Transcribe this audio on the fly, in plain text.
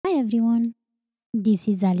everyone, this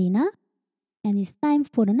is Alina, and it's time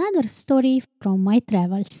for another story from my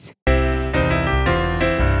travels.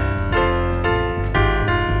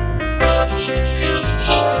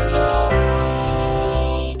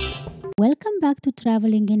 Welcome back to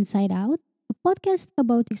Traveling Inside Out, a podcast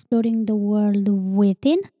about exploring the world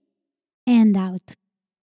within and out.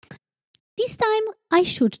 This time, I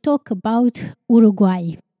should talk about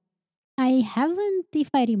Uruguay. I haven't, if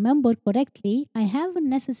I remember correctly, I haven't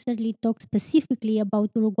necessarily talked specifically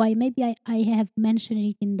about Uruguay. Maybe I have mentioned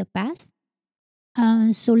it in the past.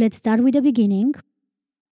 So let's start with the beginning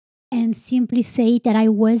and simply say that I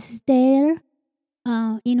was there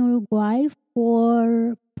in Uruguay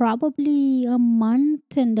for probably a month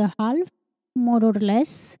and a half, more or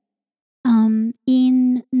less,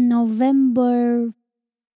 in November,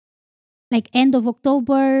 like end of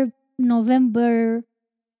October, November,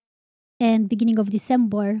 and beginning of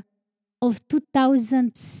December of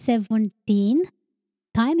 2017.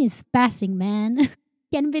 Time is passing, man.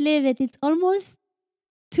 Can't believe it. It's almost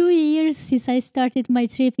 2 years since I started my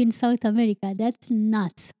trip in South America. That's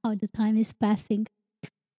nuts how the time is passing.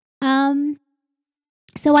 Um,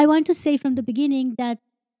 so I want to say from the beginning that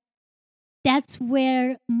that's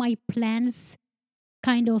where my plans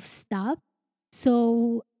kind of stop.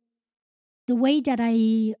 So the way that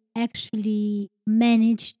I actually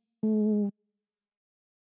managed to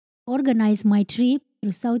organize my trip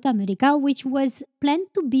through South America, which was planned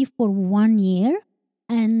to be for 1 year,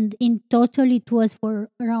 and in total it was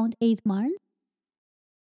for around 8 months,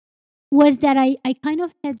 was that I kind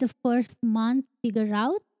of had the first month figured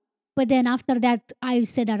out. But then after that, I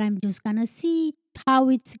said that I'm just gonna see how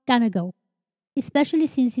it's gonna go. Especially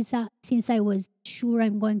since I was sure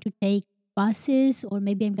I'm going to take buses or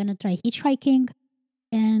maybe I'm gonna try hitchhiking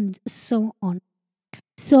and so on.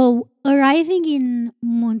 So arriving in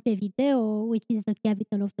Montevideo, which is the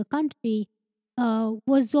capital of the country,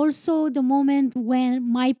 was also the moment when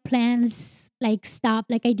my plans like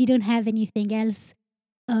stopped. Like I didn't have anything else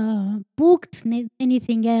booked,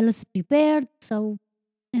 anything else prepared. So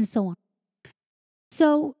and so on.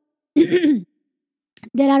 So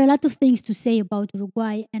there are a lot of things to say about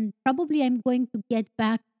Uruguay, and probably I'm going to get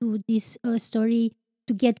back to this story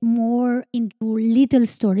to get more into little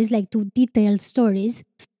stories, like to detailed stories.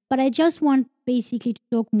 But I just want basically to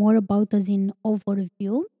talk more about us in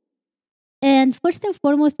overview. And first and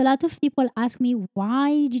foremost, a lot of people ask me,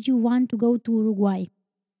 why did you want to go to Uruguay?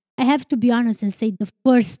 I have to be honest and say the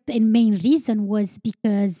first and main reason was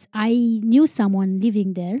because I knew someone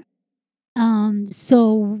living there.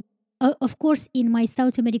 Of course, in my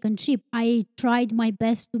South American trip, I tried my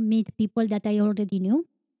best to meet people that I already knew.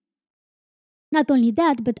 Not only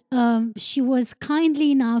that, but she was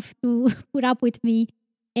kindly enough to put up with me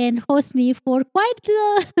and host me for quite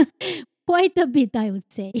a bit, I would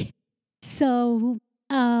say. So,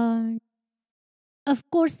 um, of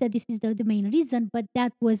course, that this is the main reason, but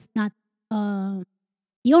that was not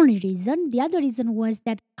the only reason. The other reason was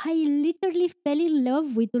that I literally fell in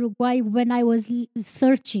love with Uruguay when I was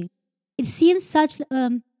searching. It seems it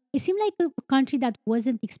seemed like a country that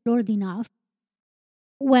wasn't explored enough.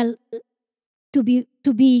 Well, to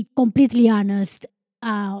be completely honest,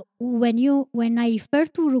 when I refer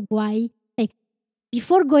to Uruguay, like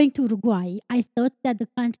before going to Uruguay, I thought that the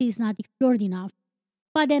country is not explored enough.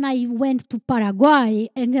 But then I went to Paraguay,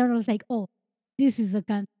 and then I was like, oh, this is a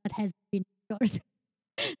country that has been explored.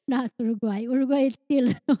 Not Uruguay. Uruguay is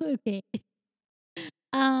still okay.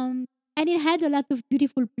 And it had a lot of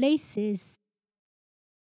beautiful places.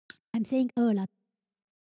 I'm saying a lot.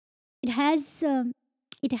 It has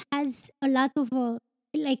a lot of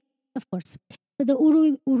like, of course, the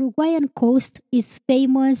Uruguayan coast is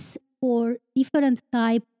famous for different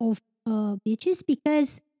type of beaches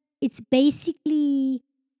because it's basically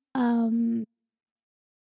um,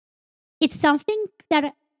 it's something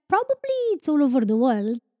that probably it's all over the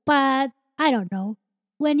world, but I don't know.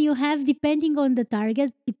 When you have, depending on the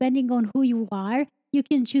target, depending on who you are, you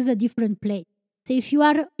can choose a different place. So if you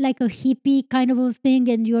are like a hippie kind of a thing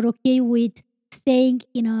and you're okay with staying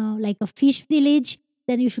in a like a fish village,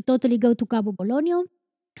 then you should totally go to Cabo Polonio.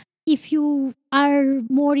 If you are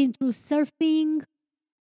more into surfing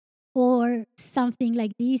or something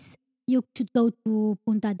like this, you should go to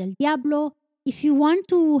Punta del Diablo. If you want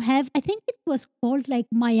to have, I think it was called like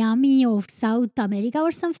Miami of South America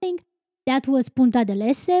or something, that was Punta del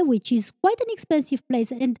Este, which is quite an expensive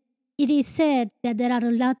place. And it is said that there are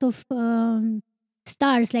a lot of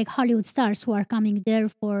stars, like Hollywood stars, who are coming there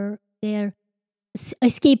for their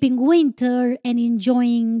escaping winter and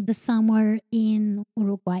enjoying the summer in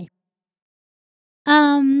Uruguay.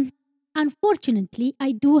 Um, Unfortunately,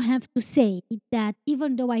 I do have to say that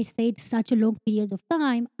even though I stayed such a long period of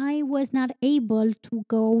time, I was not able to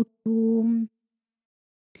go to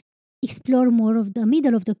explore more of the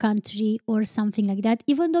middle of the country or something like that,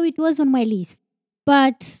 even though it was on my list.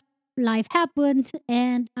 But life happened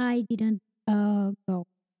and I didn't go.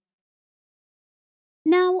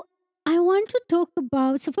 Now, I want to talk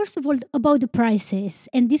about, so first of all, about the prices.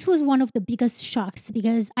 And this was one of the biggest shocks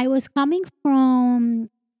because I was coming from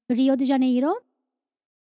Rio de Janeiro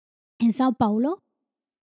and Sao Paulo.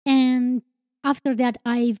 And after that,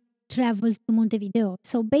 I traveled to Montevideo.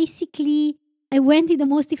 So basically, I went in the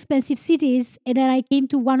most expensive cities and then I came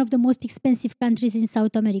to one of the most expensive countries in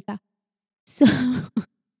South America. So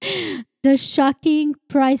the shocking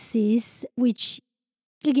prices, which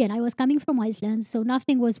again, I was coming from Iceland, so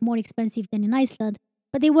nothing was more expensive than in Iceland,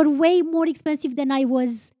 but they were way more expensive than I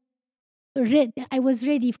was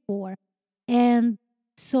ready for. And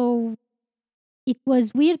so it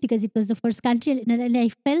was weird because it was the first country and I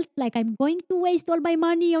felt like I'm going to waste all my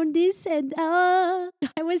money on this and I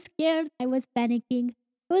was scared, I was panicking. It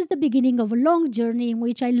was the beginning of a long journey in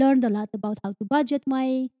which I learned a lot about how to budget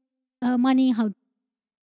my money, how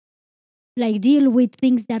like deal with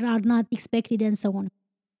things that are not expected and so on.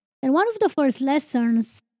 And one of the first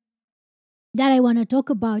lessons that I want to talk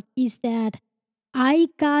about is that I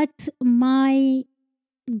got my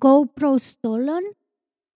GoPro stolen.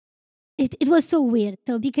 It was so weird.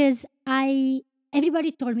 So because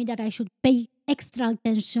everybody told me that I should pay extra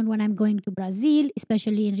attention when I'm going to Brazil,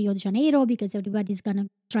 especially in Rio de Janeiro, because everybody's gonna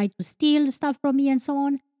try to steal stuff from me and so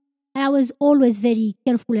on. And I was always very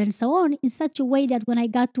careful and so on, in such a way that when I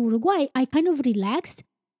got to Uruguay, I kind of relaxed.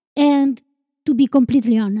 And to be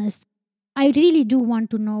completely honest, I really do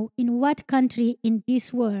want to know in what country in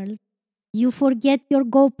this world you forget your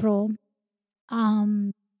GoPro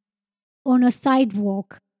um, on a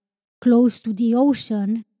sidewalk close to the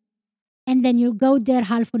ocean, and then you go there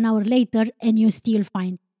half an hour later and you still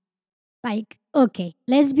find. Like, okay,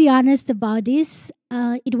 let's be honest about this.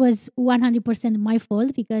 It was 100% my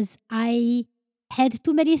fault because I had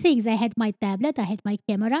too many things. I had my tablet, I had my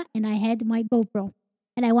camera, and I had my GoPro.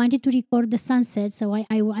 And I wanted to record the sunset. So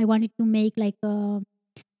I wanted to make like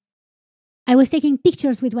I was taking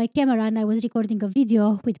pictures with my camera and I was recording a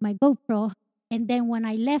video with my GoPro. And then when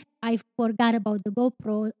I left, I forgot about the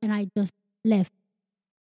GoPro and I just left.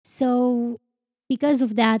 So because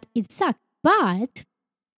of that, it sucked. But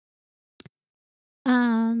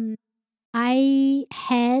um, I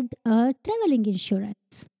had a traveling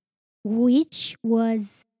insurance, which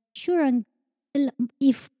was insurance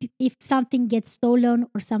if if something gets stolen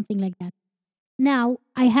or something like that. Now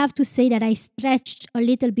I have to say that I stretched a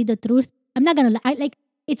little bit the truth. I'm not gonna like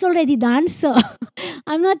it's already done, so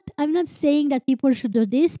I'm not saying that people should do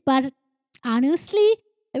this, but honestly,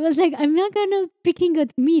 I was like, I'm not gonna freaking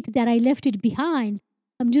admit that I left it behind.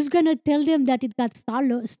 I'm just gonna tell them that it got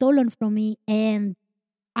stolen from me, and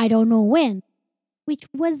I don't know when, which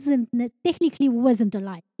technically wasn't a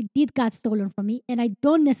lie. It did got stolen from me, and I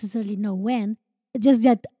don't necessarily know when. It's just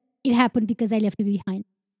that it happened because I left it behind.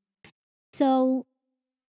 So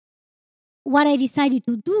what I decided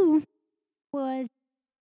to do was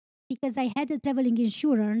because I had a traveling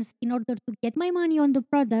insurance, in order to get my money on the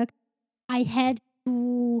product, I had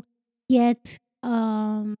to get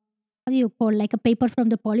how do you call, like a paper from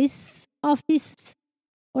the police office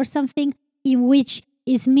or something, in which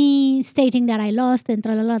is me stating that I lost and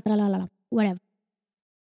tra whatever.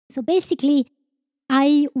 So basically,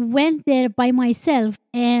 I went there by myself,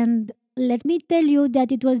 and let me tell you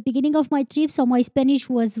that it was beginning of my trip, so my Spanish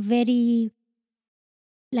was very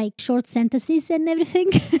like short sentences and everything.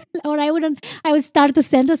 Or I would start a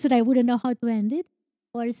sentence and I wouldn't know how to end it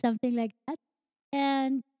or something like that.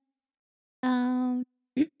 And um,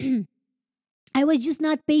 I was just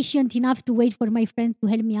not patient enough to wait for my friend to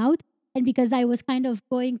help me out. And because I was kind of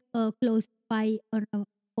going close by a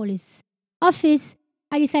police office,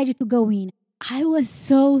 I decided to go in. I was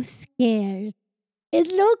so scared. It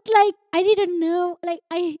looked like I didn't know. Like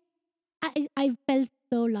I felt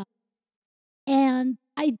so lost, and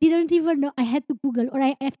I didn't even know. I had to Google, or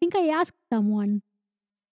I think I asked someone.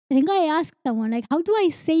 I think I asked someone, like, how do I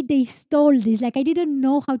say they stole this? Like, I didn't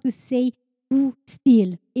know how to say who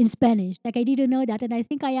steal in Spanish. Like, I didn't know that. And I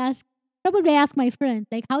think probably I asked my friend,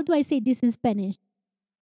 like, how do I say this in Spanish?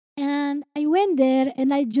 And I went there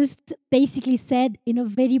and I just basically said in a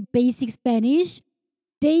very basic Spanish,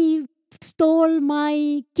 they stole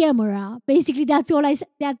my camera. Basically, that's all I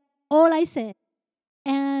said.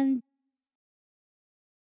 And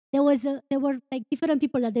there were like different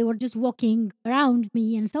people that they were just walking around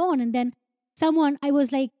me and so on. And then someone, I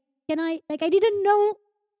was like, can I, like, I didn't know,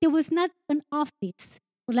 there was not an office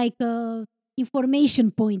or like a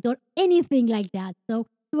information point or anything like that. So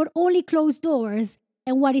there were only closed doors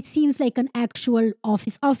and what it seems like an actual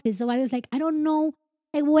office. So I was like, I don't know,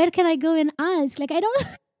 like where can I go and ask? Like I don't,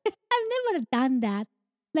 I've never done that.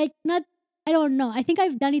 Like not, I don't know. I think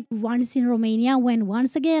I've done it once in Romania when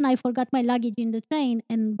once again I forgot my luggage in the train,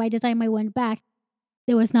 and by the time I went back,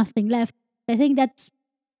 there was nothing left. I think that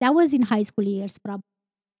was in high school years, probably.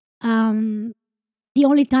 Um, the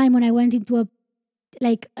only time when I went into a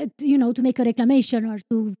to make a reclamation or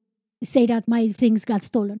to say that my things got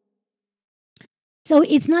stolen. So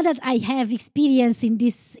it's not that I have experience in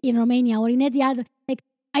this in Romania or in any other. Like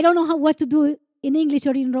I don't know what to do in English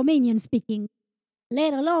or in Romanian speaking,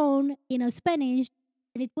 let alone in a Spanish.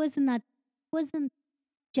 And it wasn't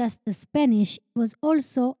just the Spanish. It was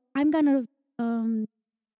also I'm gonna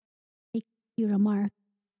take your remark,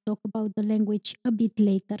 talk about the language a bit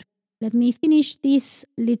later. Let me finish this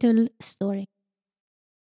little story.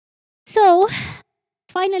 So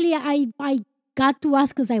finally, I got to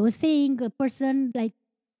ask, because I was saying a person like,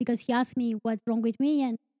 because he asked me what's wrong with me,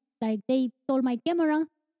 and like they told my camera,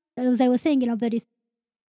 as I was saying, in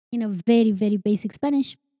a very very basic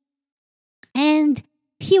Spanish, and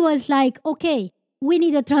he was like, okay, we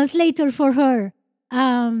need a translator for her.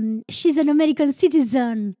 She's an American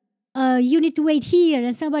citizen. You need to wait here,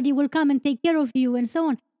 and somebody will come and take care of you, and so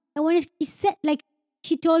on. And when he said, like,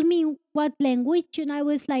 she told me what language, and I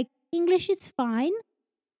was like, English is fine.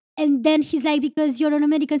 And then he's like, because you're an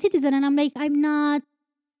American citizen, and I'm like, I'm not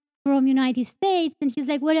from United States. And he's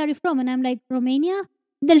like, where are you from? And I'm like, Romania.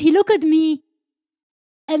 Then he looked at me,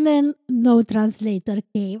 and then no translator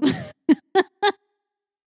came.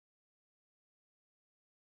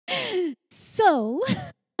 So,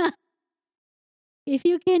 if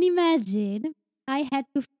you can imagine, I had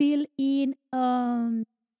to fill in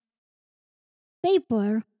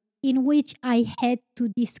paper in which I had to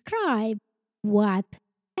describe what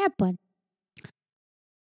happened.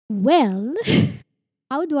 Well,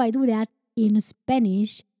 how do I do that in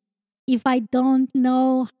Spanish if I don't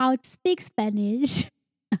know how to speak Spanish?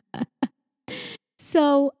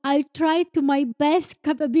 So I tried to my best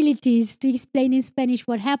capabilities to explain in Spanish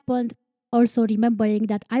what happened, also remembering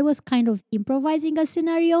that I was kind of improvising a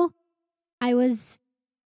scenario. I was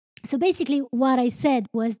so basically what I said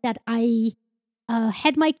was that I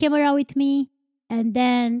had my camera with me, and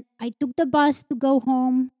then I took the bus to go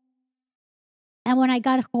home. And when I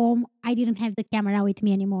got home, I didn't have the camera with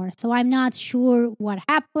me anymore. So I'm not sure what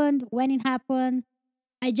happened, when it happened.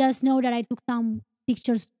 I just know that I took some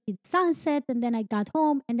pictures with sunset, and then I got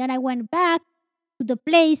home, and then I went back to the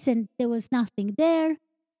place and there was nothing there,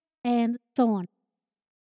 and so on.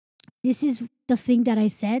 This is the thing that I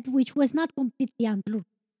said, which was not completely untrue,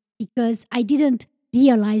 because I didn't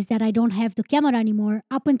realize that I don't have the camera anymore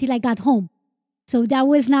up until I got home. So that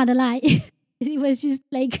was not a lie. It was just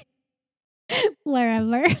like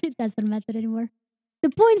wherever. It doesn't matter anymore. The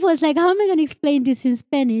point was like, how am I going to explain this in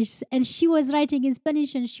Spanish? And she was writing in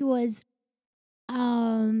Spanish, and she was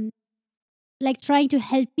um like trying to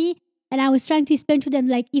help me. And I was trying to explain to them,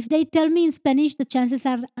 like, if they tell me in Spanish, the chances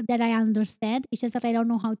are that I understand. It's just that I don't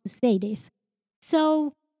know how to say this.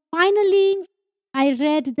 So finally, I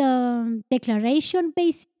read the declaration.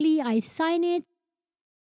 Basically, I signed it,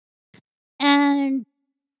 and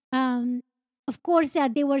um, of course, yeah,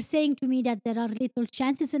 they were saying to me that there are little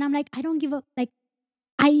chances, and I'm like, I don't give up. Like,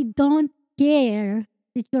 I don't care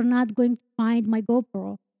that you're not going to find my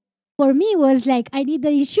GoPro. For me, it was like I need the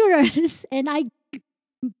insurance, and I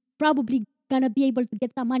probably gonna be able to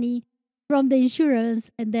get some money from the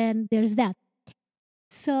insurance, and then there's that.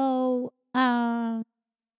 So,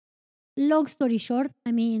 long story short,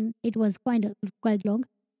 I mean, it was quite long.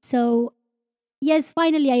 So yes,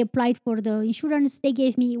 finally I applied for the insurance. They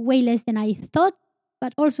gave me way less than I thought,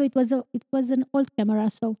 but also it was an old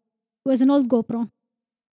camera, so it was an old GoPro.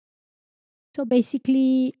 So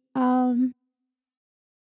basically, I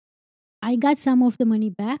got some of the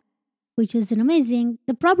money back, which is an amazing.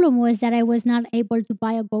 The problem was that I was not able to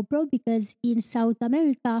buy a GoPro because in South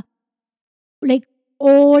America, like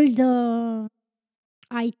all the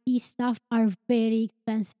IT stuff are very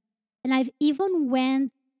expensive. And I've even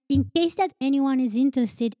went, in case that anyone is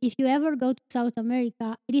interested, if you ever go to South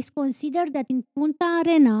America, it is considered that in Punta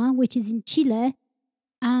Arena, which is in Chile,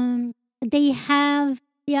 um, they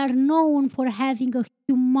are known for having a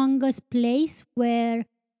humongous place where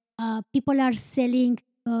people are selling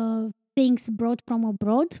things brought from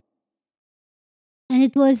abroad. And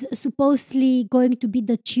it was supposedly going to be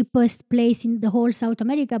the cheapest place in the whole South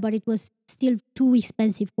America, but it was still too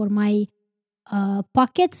expensive for my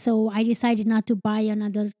pocket. So I decided not to buy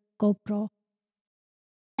another GoPro.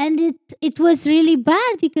 and it was really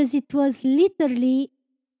bad because it was literally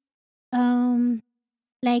um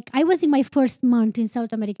like I was in my first month in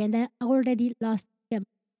South America and I already lost them.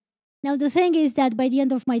 Now the thing is that by the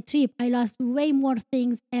end of my trip, I lost way more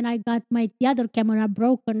things, and I got my the other camera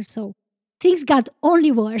broken. So things got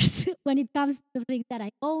only worse when it comes to things that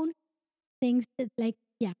I own. Things that like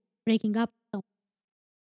yeah, breaking up.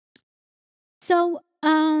 So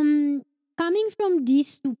coming from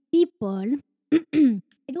these two people,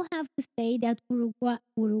 I do have to say that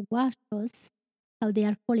Uruguayos, how they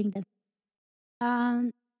are calling them,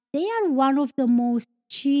 um, they are one of the most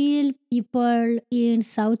chill people in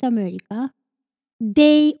South America.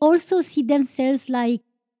 They also see themselves like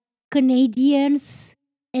Canadians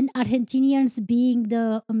and Argentinians being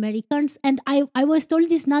the Americans. And I was told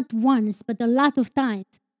this not once, but a lot of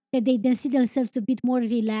times that they see themselves a bit more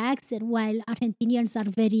relaxed. And while Argentinians are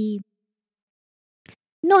very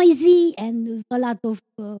noisy and a lot of,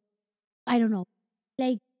 I don't know,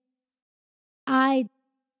 like, I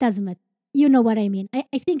doesn't matter. You know what I mean.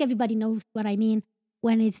 I think everybody knows what I mean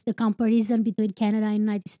when it's the comparison between Canada and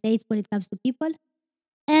United States when it comes to people.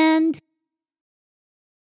 And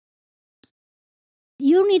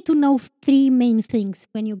you need to know three main things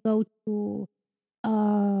when you go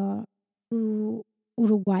uh, to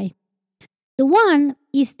Uruguay. The one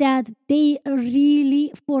is that they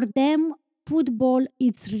really, for them, football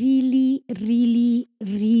is really, really,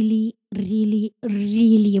 really, really,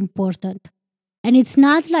 really important. And it's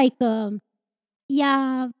not like,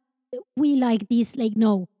 yeah, we like this. Like,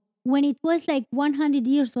 no. When it was like 100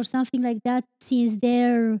 years or something like that since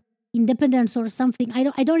their independence or something,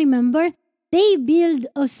 I don't remember. They build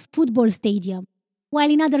a football stadium, while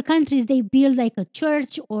in other countries they build like a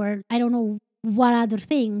church or I don't know what other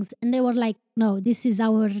things. And they were like, no, this is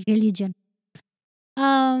our religion.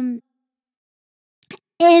 Um,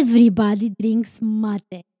 Everybody drinks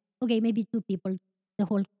mate. Okay, maybe two people, the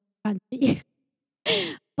whole country.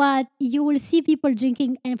 But you will see people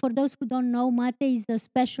drinking. And for those who don't know, mate is a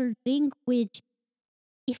special drink which,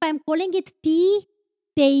 if I'm calling it tea,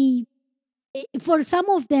 they for some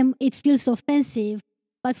of them it feels offensive.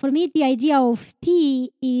 But for me, the idea of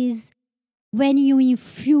tea is when you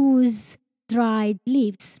infuse dried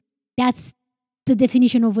leaves. That's the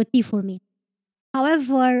definition of a tea for me.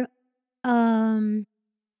 However, um,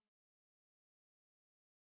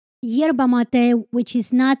 yerba mate, which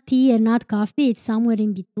is not tea and not coffee, it's somewhere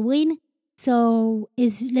in between. So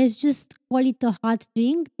it's, let's just call it a hot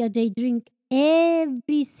drink that they drink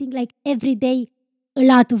like every day, a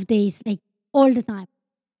lot of days, like all the time.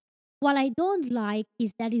 What I don't like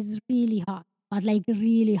is that it's really hot, but like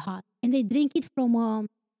really hot. And they drink it from a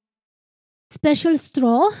special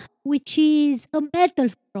straw, which is a metal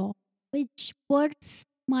straw, which burns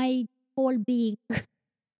my whole being the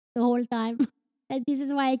whole time. And this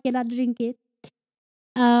is why I cannot drink it.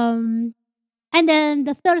 Um, and then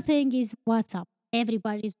the third thing is WhatsApp.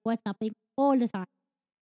 Everybody's WhatsApping all the time,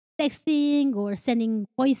 texting or sending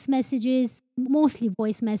voice messages, mostly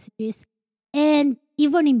voice messages. And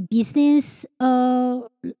even in business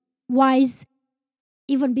wise,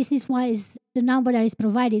 even business wise, the number that is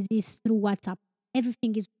provided is through WhatsApp.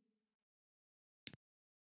 Everything is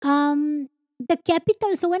the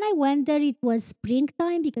capital. So when I went there, it was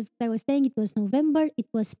springtime because I was saying it was November. It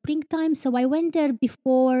was springtime, so I went there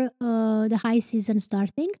before the high season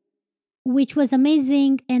starting, which was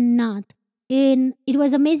amazing and not. And it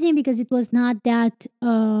was amazing because it was not that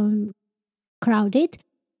crowded,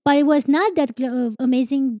 but it was not that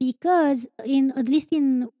amazing because in at least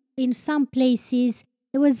in some places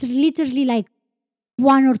there was literally like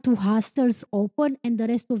one or two hostels open and the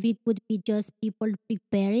rest of it would be just people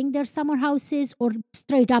preparing their summer houses or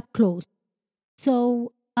straight up closed.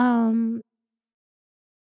 So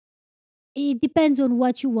it depends on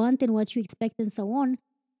what you want and what you expect and so on.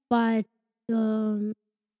 But um,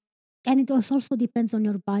 and it also depends on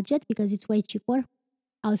your budget because it's way cheaper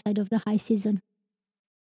outside of the high season.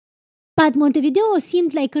 But Montevideo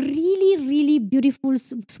seemed like a really, really beautiful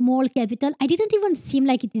small capital. I didn't even seem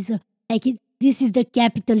like it is a like it. This is the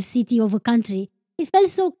capital city of a country. It felt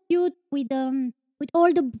so cute with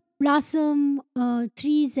all the blossom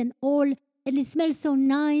trees and all, and it smelled so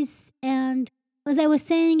nice. And as I was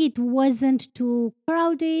saying, it wasn't too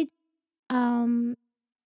crowded. Um,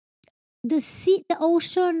 the sea, the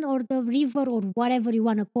ocean, or the river, or whatever you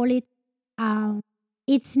want to call it, um,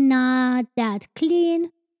 it's not that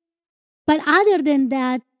clean, but other than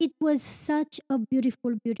that, it was such a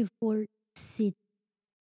beautiful, beautiful city.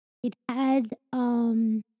 It had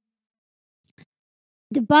the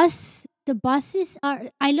buses are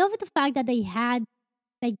I love the fact that they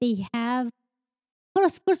have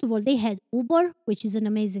first of all, they had Uber, which is an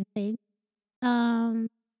amazing thing. Um,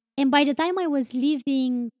 and by the time I was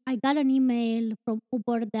leaving, I got an email from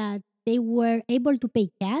Uber that they were able to pay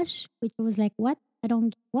cash, which was like, what? I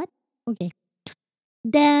don't what? Okay.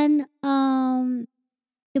 Then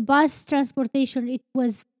the bus transportation, it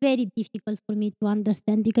was very difficult for me to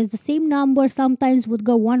understand because the same number sometimes would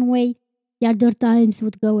go one way, the other times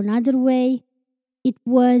would go another way. It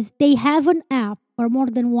was they have an app or more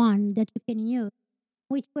than one that you can use,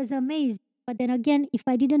 which was amazing. But then again, if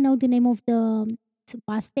I didn't know the name of the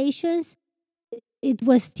bus stations, it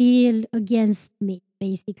was still against me,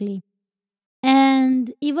 basically.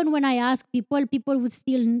 And even when I asked people, people would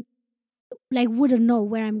still like wouldn't know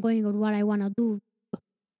where I'm going or what I want to do.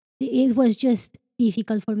 It was just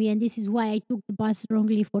difficult for me, and this is why I took the bus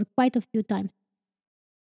wrongly for quite a few times.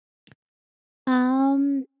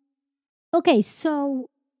 Um. Okay, so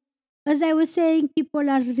as I was saying, people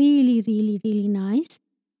are really, really, really nice.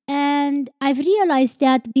 And I've realized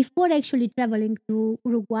that before actually traveling to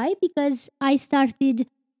Uruguay, because I started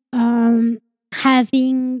um,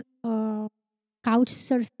 having a couch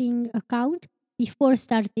surfing account before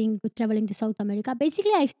starting traveling to South America.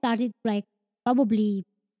 Basically, I started like probably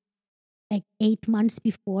like 8 months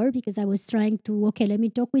before because I was trying to, okay, let me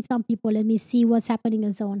talk with some people, let me see what's happening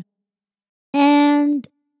and so on. And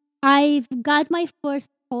I've got my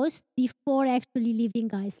first host before actually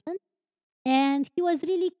leaving Iceland. And he was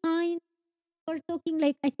really kind. We were talking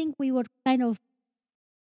like I think we were kind of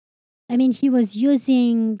I mean he was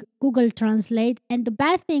using Google Translate, and the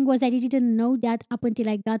bad thing was I didn't know that up until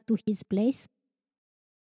I got to his place.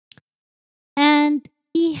 And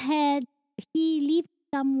he lived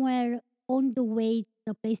somewhere on the way to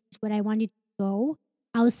the places where I wanted to go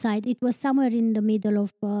outside. It was somewhere in the middle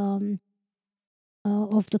of the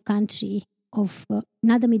country of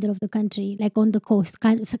not the middle of the country, like on the coast,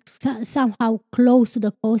 kind of somehow close to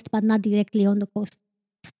the coast, but not directly on the coast.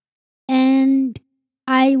 And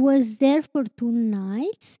I was there for 2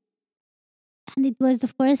 nights, and it was the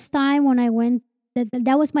first time when I went.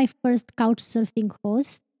 That was my first couch surfing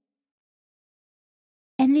host,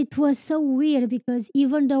 and it was so weird because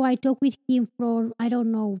even though I talked with him for I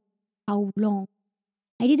don't know how long,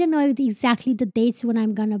 I didn't know exactly the dates when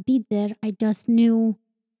I'm gonna be there. I just knew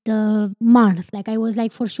the month. Like I was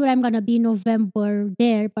like, for sure I'm gonna be November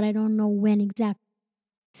there, but I don't know when exactly.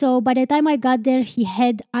 So by the time I got there, he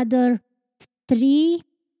had other three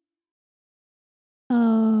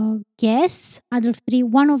guests. Other three.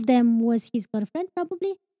 One of them was his girlfriend,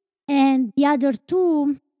 probably, and the other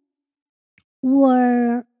two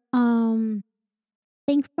were I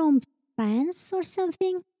think from France or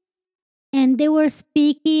something, and they were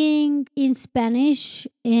speaking in Spanish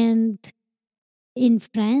and in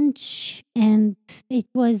French, and it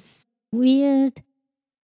was weird.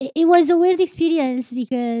 It was a weird experience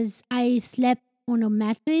because I slept on a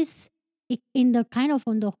mattress in the kind of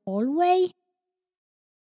on the hallway,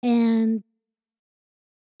 and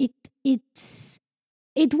it it's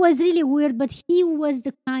it was really weird. But he was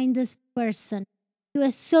the kindest person. He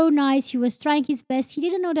was so nice. He was trying his best. He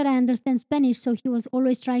didn't know that I understand Spanish, so he was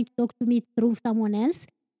always trying to talk to me through someone else.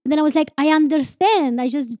 And then I was like, I understand. I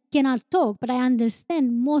just cannot talk, but I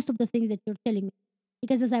understand most of the things that you're telling me.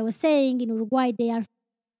 Because as I was saying, in Uruguay, they are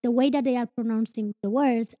the way that they are pronouncing the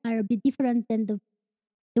words are a bit different than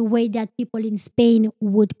the way that people in Spain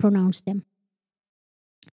would pronounce them.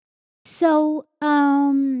 So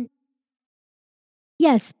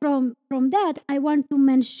yes, from that I want to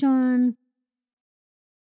mention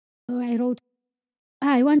I wrote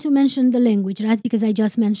I want to mention the language, right? Because I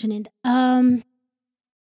just mentioned it.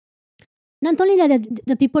 Not only that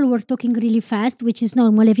the people were talking really fast, which is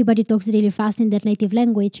normal, everybody talks really fast in their native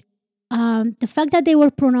language. The fact that they were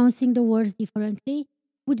pronouncing the words differently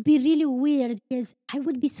would be really weird because I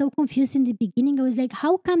would be so confused in the beginning. I was like,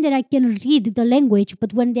 how come that I can read the language,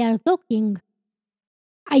 but when they are talking,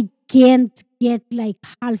 I can't get like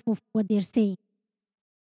half of what they're saying?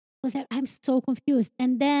 I was like, I'm so confused.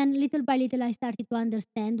 And then little by little, I started to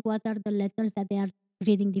understand what are the letters that they are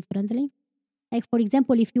reading differently. Like for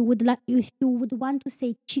example, if you would want to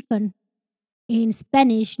say chicken in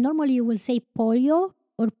Spanish, normally you will say pollo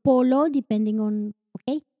or polo, depending on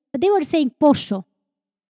okay. But they were saying pollo.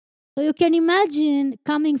 So you can imagine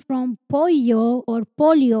coming from pollo or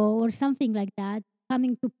polio or something like that,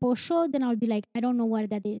 coming to pollo, then I'll be like, I don't know what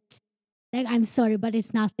that is. Like I'm sorry, but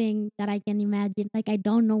it's nothing that I can imagine. Like I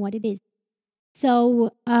don't know what it is.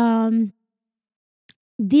 So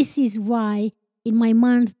this is why in my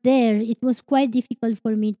month there it was quite difficult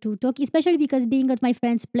for me to talk, especially because being at my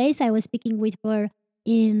friend's place I was speaking with her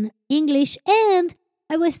in English, and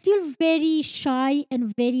I was still very shy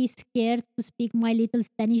and very scared to speak my little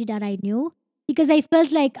Spanish that I knew because I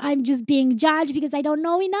felt like I'm just being judged because I don't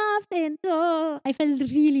know enough. And I felt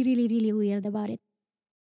really, really, really weird about it.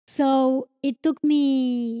 So it took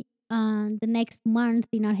me the next month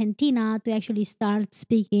in Argentina to actually start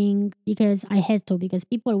speaking because I had to, because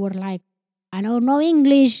people were like, I don't know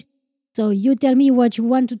English. So you tell me what you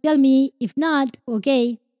want to tell me. If not,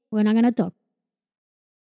 okay, we're not going to talk.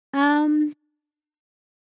 Um,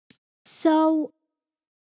 so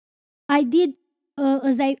I did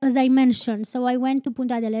as I mentioned. So I went to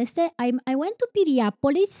Punta del Este. I went to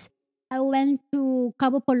Piriápolis. I went to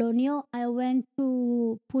Cabo Polonio. I went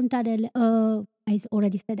to Punta del.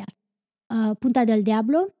 Already said that. Punta del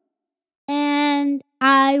Diablo, and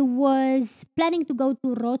I was planning to go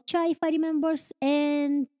to Rocha if I remember,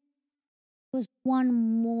 and was one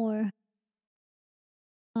more.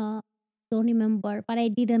 Uh, don't remember, but I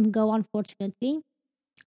didn't go unfortunately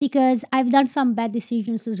because I've done some bad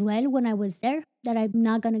decisions as well when I was there that I'm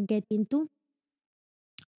not gonna get into.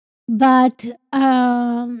 But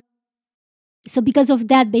so because of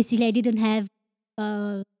that, basically, I didn't have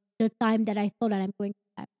the time that I thought that I'm going to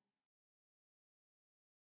have.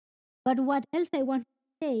 But what else I want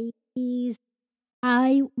to say is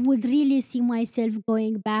I would really see myself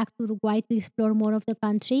going back to Uruguay to explore more of the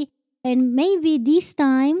country. And maybe this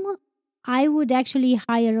time I would actually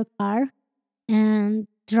hire a car and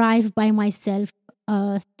drive by myself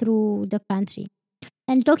through the country.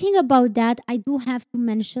 And talking about that, I do have to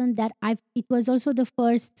mention that it was also the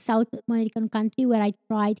first South American country where I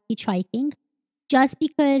tried hitchhiking just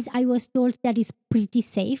because I was told that it's pretty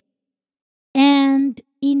safe. And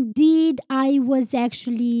indeed, I was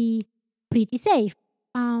actually pretty safe.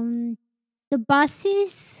 Um, the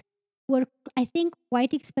buses were, I think,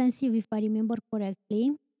 quite expensive if I remember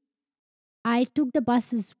correctly. I took the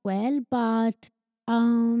bus as well, but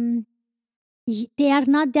um, they are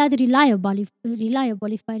not that reliable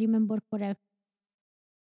if I remember correct.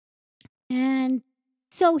 And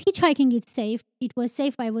so hitchhiking is safe. It was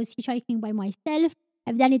safe. I was hitchhiking by myself.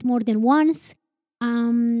 I've done it more than once.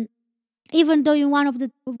 Um, Even though in one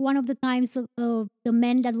of the times, the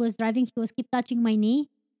man that was driving, he was keep touching my knee,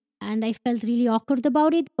 and I felt really awkward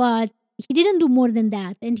about it. But he didn't do more than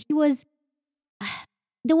that, and he was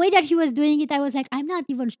the way that he was doing it. I was like, I'm not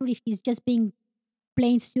even sure if he's just being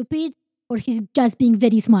plain stupid or he's just being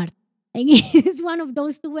very smart. Like it's one of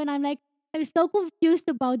those two. When I'm like, I'm so confused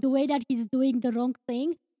about the way that he's doing the wrong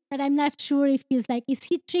thing that I'm not sure if he's like, is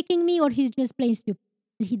he tricking me or he's just plain stupid?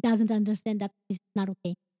 He doesn't understand that it's not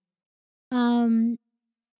okay. Um,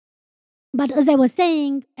 but as I was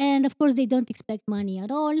saying, and of course they don't expect money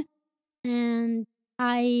at all. And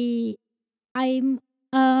I I'm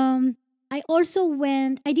I also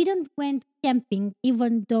went I didn't went camping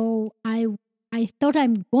even though I thought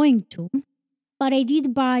I'm going to, but I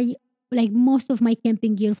did buy like most of my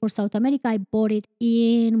camping gear for South America. I bought it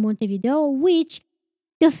in Montevideo, which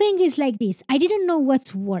the thing is like this. I didn't know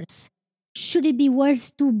what's worse. Should it be worse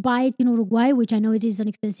to buy it in Uruguay, which I know it is an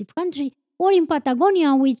expensive country, or in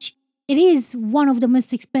Patagonia, which it is one of the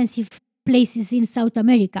most expensive places in South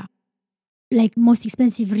America, like most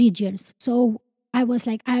expensive regions. So I was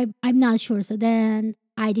like, I'm not sure. So then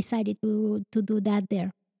I decided to do that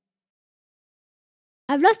there.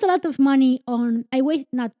 I've lost a lot of money on I waste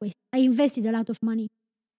not waste. I invested a lot of money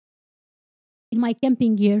in my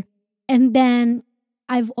camping gear. And then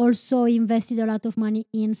I've also invested a lot of money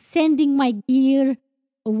in sending my gear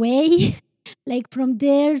away. Like from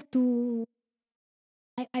there to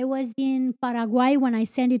I was in Paraguay when I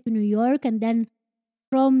sent it to New York, and then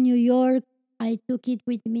from New York I took it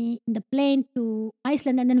with me in the plane to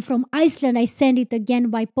Iceland, and then from Iceland I sent it again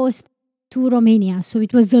by post to Romania. So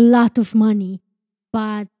it was a lot of money.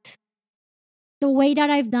 But the way that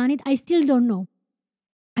I've done it, I still don't know.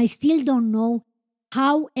 I still don't know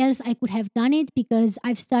how else I could have done it because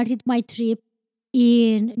I've started my trip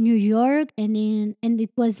in New York and it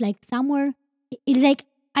was like somewhere. It's like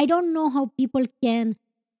I don't know how people can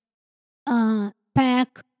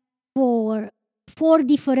pack for 4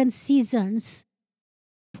 different seasons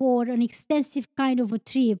for an extensive kind of a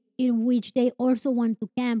trip in which they also want to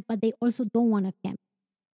camp but they also don't want to camp.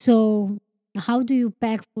 So how do you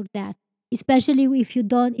pack for that? Especially if you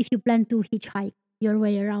plan to hitchhike your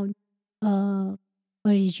way around a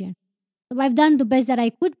region. So I've done the best that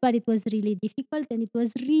I could, but it was really difficult and it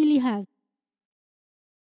was really hard.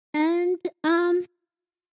 And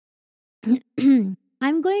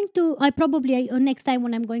I'm going to I probably next time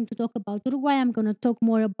when I'm going to talk about Uruguay, I'm going to talk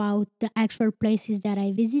more about the actual places that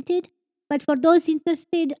I visited. But for those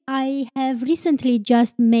interested, I have recently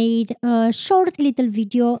just made a short little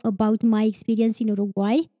video about my experience in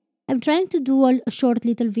Uruguay. I'm trying to do a short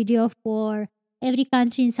little video for every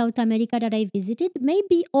country in South America that I visited,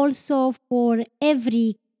 maybe also for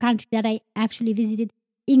every country that I actually visited,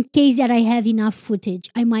 in case that I have enough footage.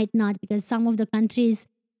 I might not, because some of the countries,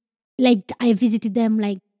 like I visited them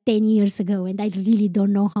like 10 years ago, and I really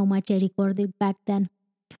don't know how much I recorded back then.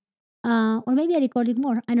 Or maybe I recorded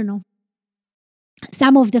more. I don't know.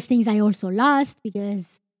 Some of the things I also lost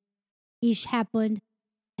because ish happened.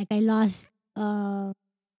 Like I lost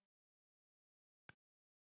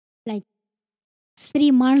like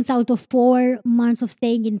 3 months out of 4 months of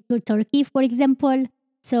staying in Turkey, for example.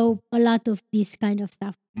 So a lot of this kind of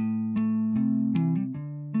stuff.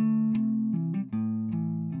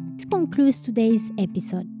 This concludes today's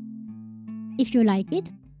episode. If you like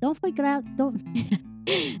it, don't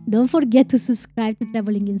don't forget to subscribe to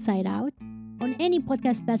Traveling Inside Out on any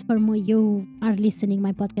podcast platform where you are listening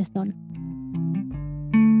my podcast on.